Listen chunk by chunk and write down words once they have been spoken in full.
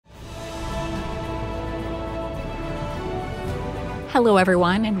Hello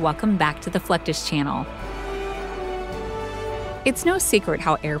everyone, and welcome back to the Fluctus channel. It's no secret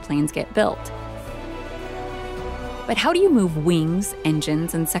how airplanes get built. But how do you move wings,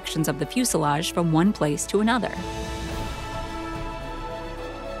 engines, and sections of the fuselage from one place to another?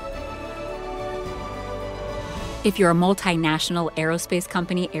 If you're a multinational aerospace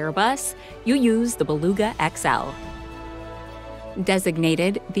company Airbus, you use the Beluga XL.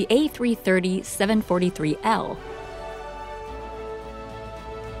 Designated the A330-743L,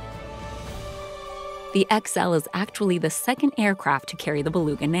 the XL is actually the second aircraft to carry the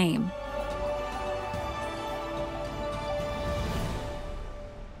Beluga name.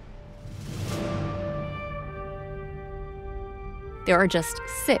 There are just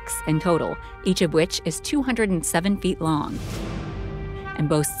 6 in total, each of which is 207 feet long and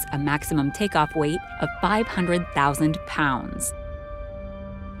boasts a maximum takeoff weight of 500,000 pounds.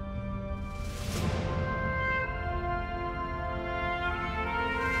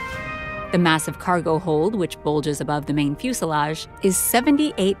 The massive cargo hold, which bulges above the main fuselage, is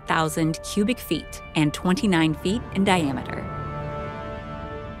 78,000 cubic feet and 29 feet in diameter.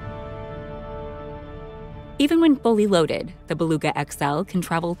 Even when fully loaded, the Beluga XL can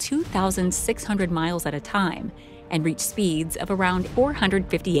travel 2,600 miles at a time and reach speeds of around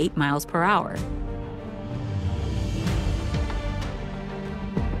 458 miles per hour.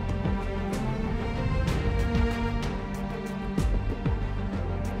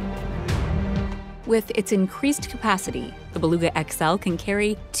 With its increased capacity, the Beluga XL can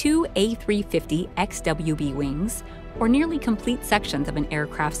carry 2 A350 XWB wings, or nearly complete sections of an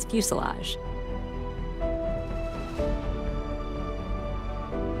aircraft's fuselage.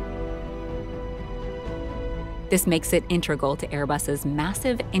 This makes it integral to Airbus's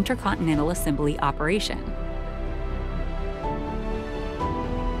massive intercontinental assembly operation.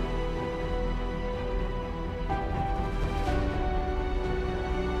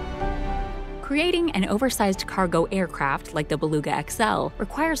 Creating an oversized cargo aircraft like the Beluga XL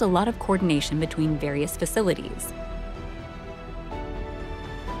requires a lot of coordination between various facilities.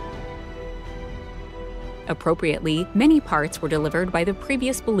 Appropriately, many parts were delivered by the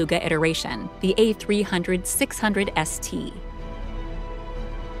previous Beluga iteration, the A300-600 ST.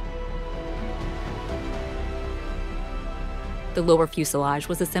 The lower fuselage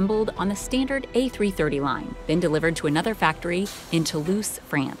was assembled on the standard A330 line, then delivered to another factory in Toulouse,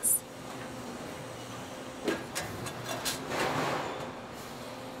 France.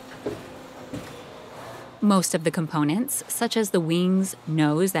 Most of the components, such as the wings,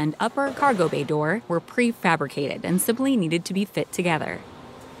 nose, and upper cargo bay door, were prefabricated and simply needed to be fit together.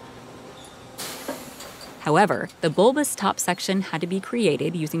 However, the bulbous top section had to be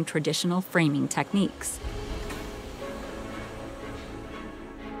created using traditional framing techniques.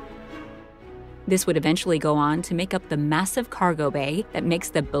 This would eventually go on to make up the massive cargo bay that makes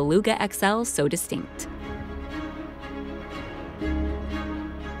the Beluga XL so distinct.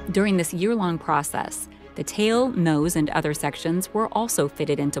 During this year-long process, the tail, nose, and other sections were also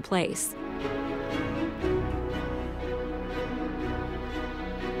fitted into place.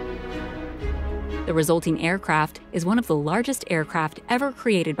 The resulting aircraft is one of the largest aircraft ever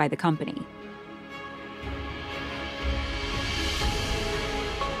created by the company.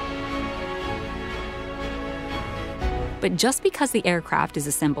 But just because the aircraft is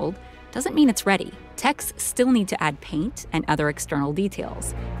assembled doesn't mean it's ready. Techs still need to add paint and other external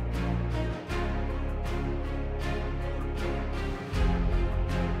details.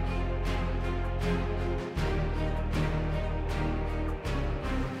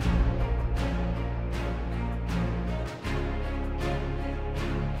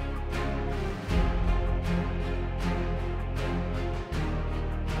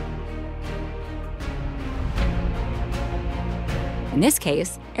 In this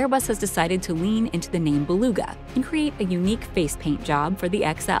case, Airbus has decided to lean into the name Beluga and create a unique face paint job for the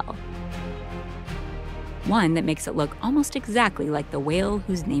XL. One that makes it look almost exactly like the whale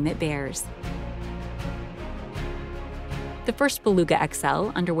whose name it bears. The first Beluga XL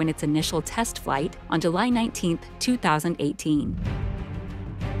underwent its initial test flight on July 19, 2018.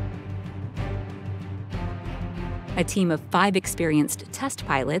 A team of 5 experienced test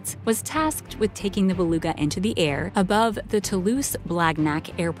pilots was tasked with taking the Beluga into the air above the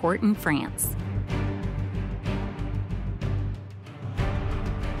Toulouse-Blagnac airport in France.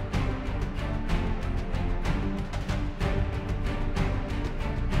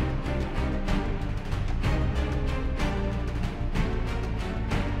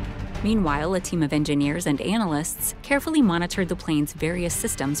 Meanwhile, a team of engineers and analysts carefully monitored the plane's various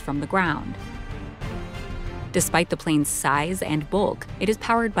systems from the ground. Despite the plane's size and bulk, it is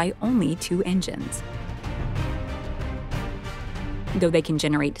powered by only 2 engines. Though they can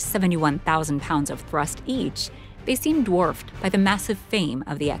generate 71,000 pounds of thrust each, they seem dwarfed by the massive fame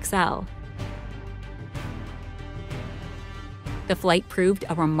of the XL. The flight proved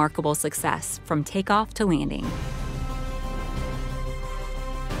a remarkable success from takeoff to landing.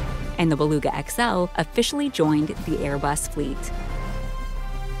 And the Beluga XL officially joined the Airbus fleet.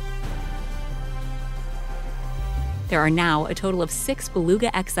 There are now a total of 6 Beluga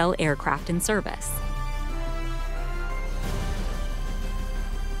XL aircraft in service.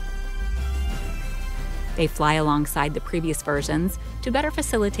 They fly alongside the previous versions to better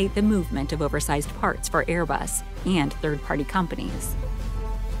facilitate the movement of oversized parts for Airbus and third-party companies.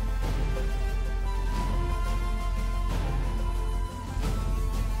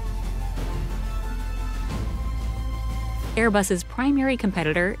 Airbus's primary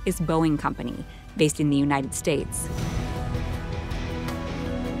competitor is Boeing Company, based in the United States.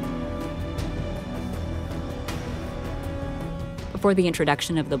 Before the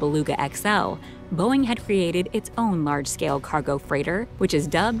introduction of the Beluga XL, Boeing had created its own large-scale cargo freighter, which is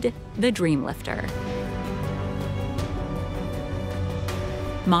dubbed the Dreamlifter.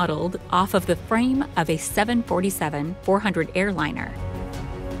 Modeled off of the frame of a 747-400 airliner,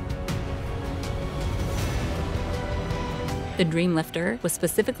 the Dreamlifter was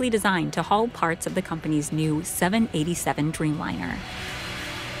specifically designed to haul parts of the company's new 787 Dreamliner.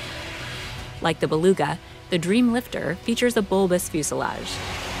 Like the Beluga, the Dreamlifter features a bulbous fuselage.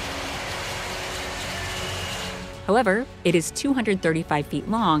 However, it is 235 feet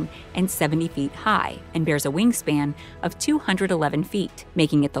long and 70 feet high and bears a wingspan of 211 feet,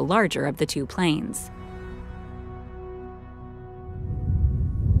 making it the larger of the two planes.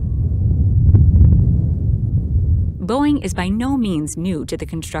 Boeing is by no means new to the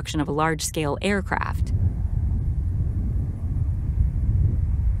construction of large-scale aircraft.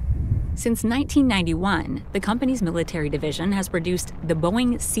 Since 1991, the company's military division has produced the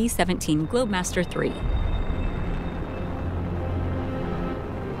Boeing C-17 Globemaster III.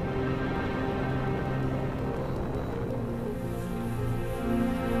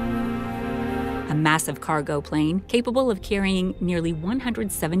 A massive cargo plane capable of carrying nearly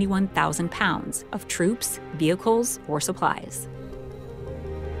 171,000 pounds of troops, vehicles, or supplies.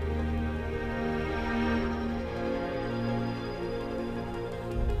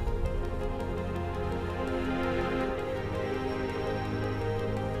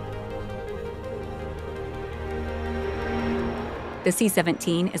 The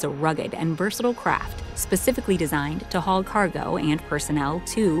C-17 is a rugged and versatile craft specifically designed to haul cargo and personnel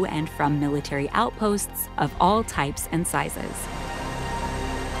to and from military outposts of all types and sizes.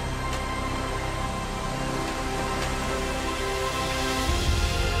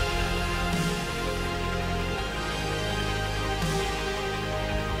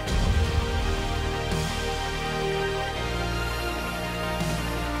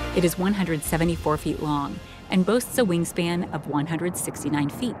 It is 174 feet long and boasts a wingspan of 169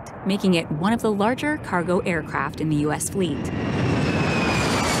 feet, making it one of the larger cargo aircraft in the U.S. fleet.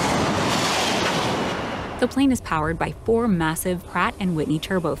 The plane is powered by 4 massive Pratt & Whitney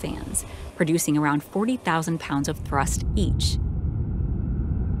turbofans, producing around 40,000 pounds of thrust each.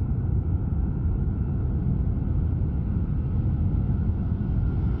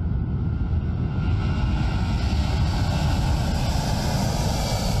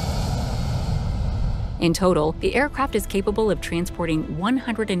 In total, the aircraft is capable of transporting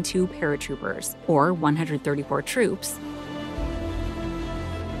 102 paratroopers, or 134 troops,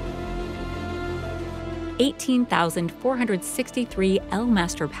 18,463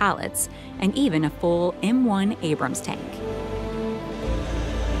 L-Master pallets, and even a full M1 Abrams tank.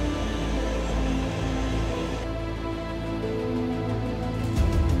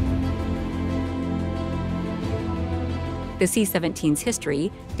 The C-17's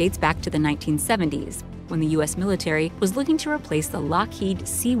history dates back to the 1970s, when the U.S. military was looking to replace the Lockheed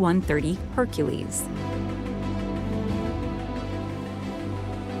C-130 Hercules.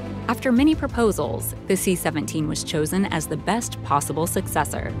 After many proposals, the C-17 was chosen as the best possible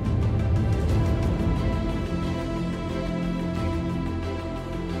successor.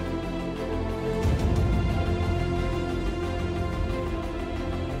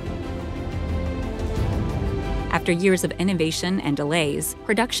 After years of innovation and delays,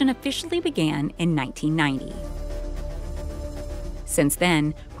 production officially began in 1990. Since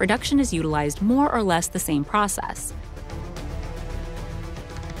then, production has utilized more or less the same process.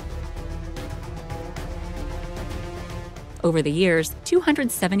 Over the years,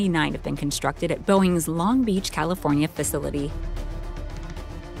 279 have been constructed at Boeing's Long Beach, California facility.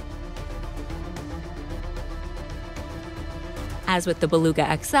 As with the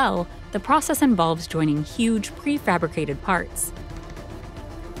Beluga XL, the process involves joining huge prefabricated parts.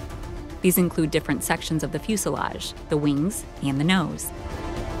 These include different sections of the fuselage, the wings, and the nose.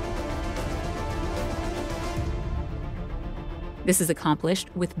 This is accomplished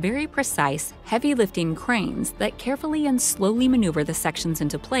with very precise, heavy-lifting cranes that carefully and slowly maneuver the sections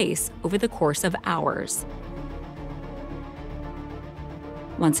into place over the course of hours.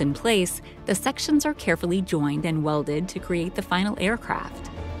 Once in place, the sections are carefully joined and welded to create the final aircraft.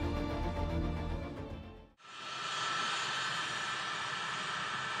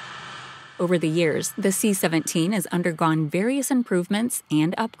 Over the years, the C-17 has undergone various improvements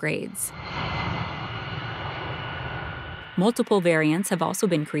and upgrades. Multiple variants have also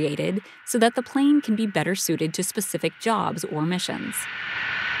been created so that the plane can be better suited to specific jobs or missions.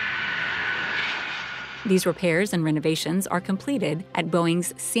 These repairs and renovations are completed at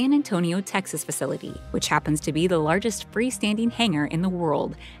Boeing's San Antonio, Texas facility, which happens to be the largest freestanding hangar in the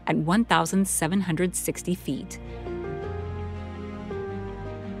world at 1,760 feet.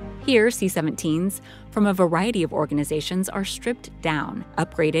 Here, C-17s from a variety of organizations are stripped down,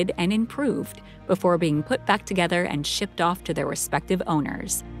 upgraded, and improved before being put back together and shipped off to their respective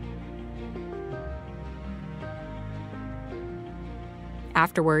owners.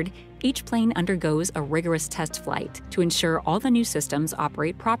 Afterward, each plane undergoes a rigorous test flight to ensure all the new systems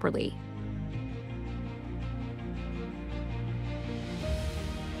operate properly.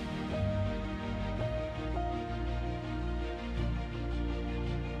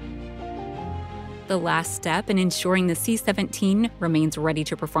 The last step in ensuring the C-17 remains ready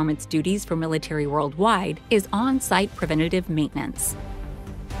to perform its duties for military worldwide is on-site preventative maintenance.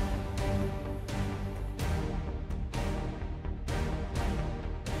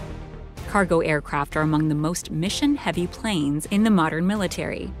 Cargo aircraft are among the most mission-heavy planes in the modern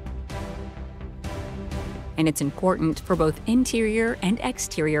military. And it's important for both interior and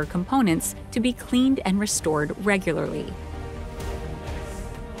exterior components to be cleaned and restored regularly.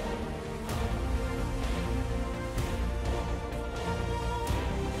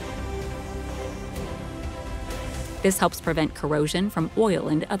 This helps prevent corrosion from oil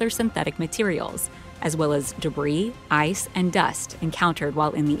and other synthetic materials, as well as debris, ice, and dust encountered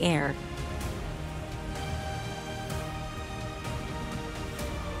while in the air.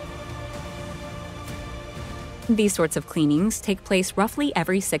 These sorts of cleanings take place roughly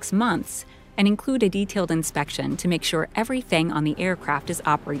every 6 months and include a detailed inspection to make sure everything on the aircraft is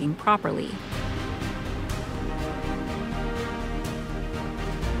operating properly.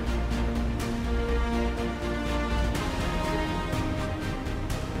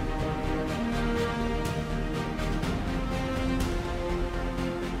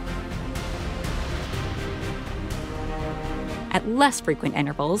 At less frequent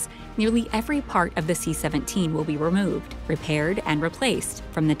intervals, nearly every part of the C-17 will be removed, repaired, and replaced,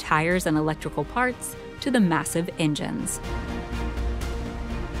 from the tires and electrical parts to the massive engines.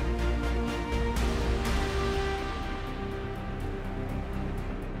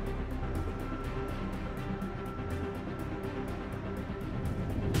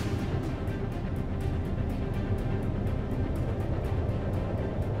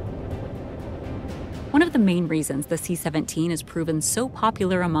 One of the main reasons the C-17 has proven so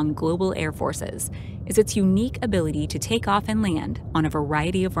popular among global air forces is its unique ability to take off and land on a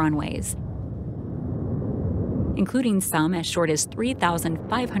variety of runways, including some as short as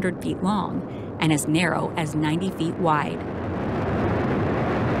 3,500 feet long and as narrow as 90 feet wide.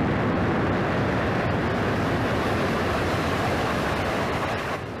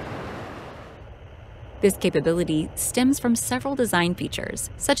 This capability stems from several design features,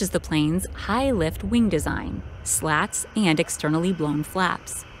 such as the plane's high-lift wing design, slats, and externally blown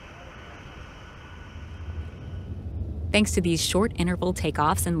flaps. Thanks to these short-interval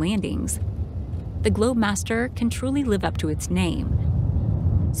takeoffs and landings, the Globemaster can truly live up to its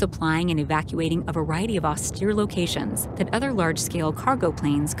name, supplying and evacuating a variety of austere locations that other large-scale cargo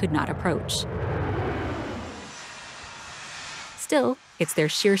planes could not approach. Still, it's their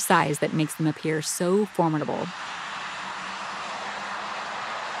sheer size that makes them appear so formidable.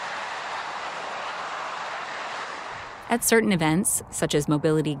 At certain events, such as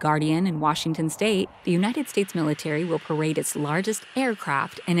Mobility Guardian in Washington State, the United States military will parade its largest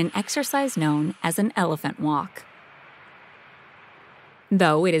aircraft in an exercise known as an elephant walk.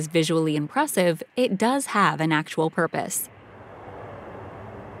 Though it is visually impressive, it does have an actual purpose.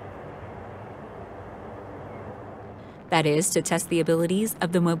 That is, to test the abilities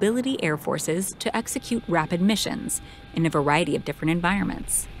of the mobility air forces to execute rapid missions in a variety of different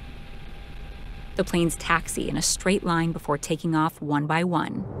environments. The planes taxi in a straight line before taking off one by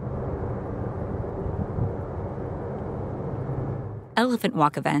one. Elephant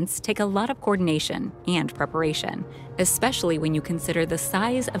walk events take a lot of coordination and preparation, especially when you consider the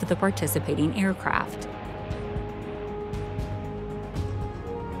size of the participating aircraft.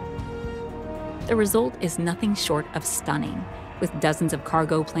 The result is nothing short of stunning, with dozens of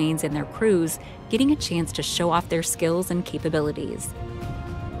cargo planes and their crews getting a chance to show off their skills and capabilities.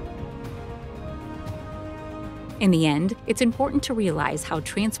 In the end, it's important to realize how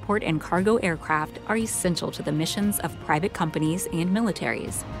transport and cargo aircraft are essential to the missions of private companies and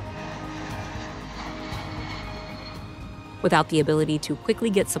militaries. Without the ability to quickly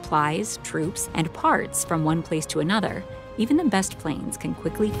get supplies, troops, and parts from one place to another, even the best planes can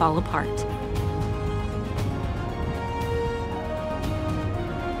quickly fall apart.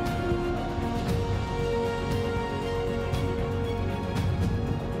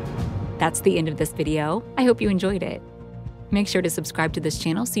 That's the end of this video. I hope you enjoyed it. Make sure to subscribe to this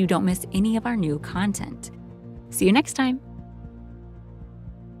channel so you don't miss any of our new content. See you next time.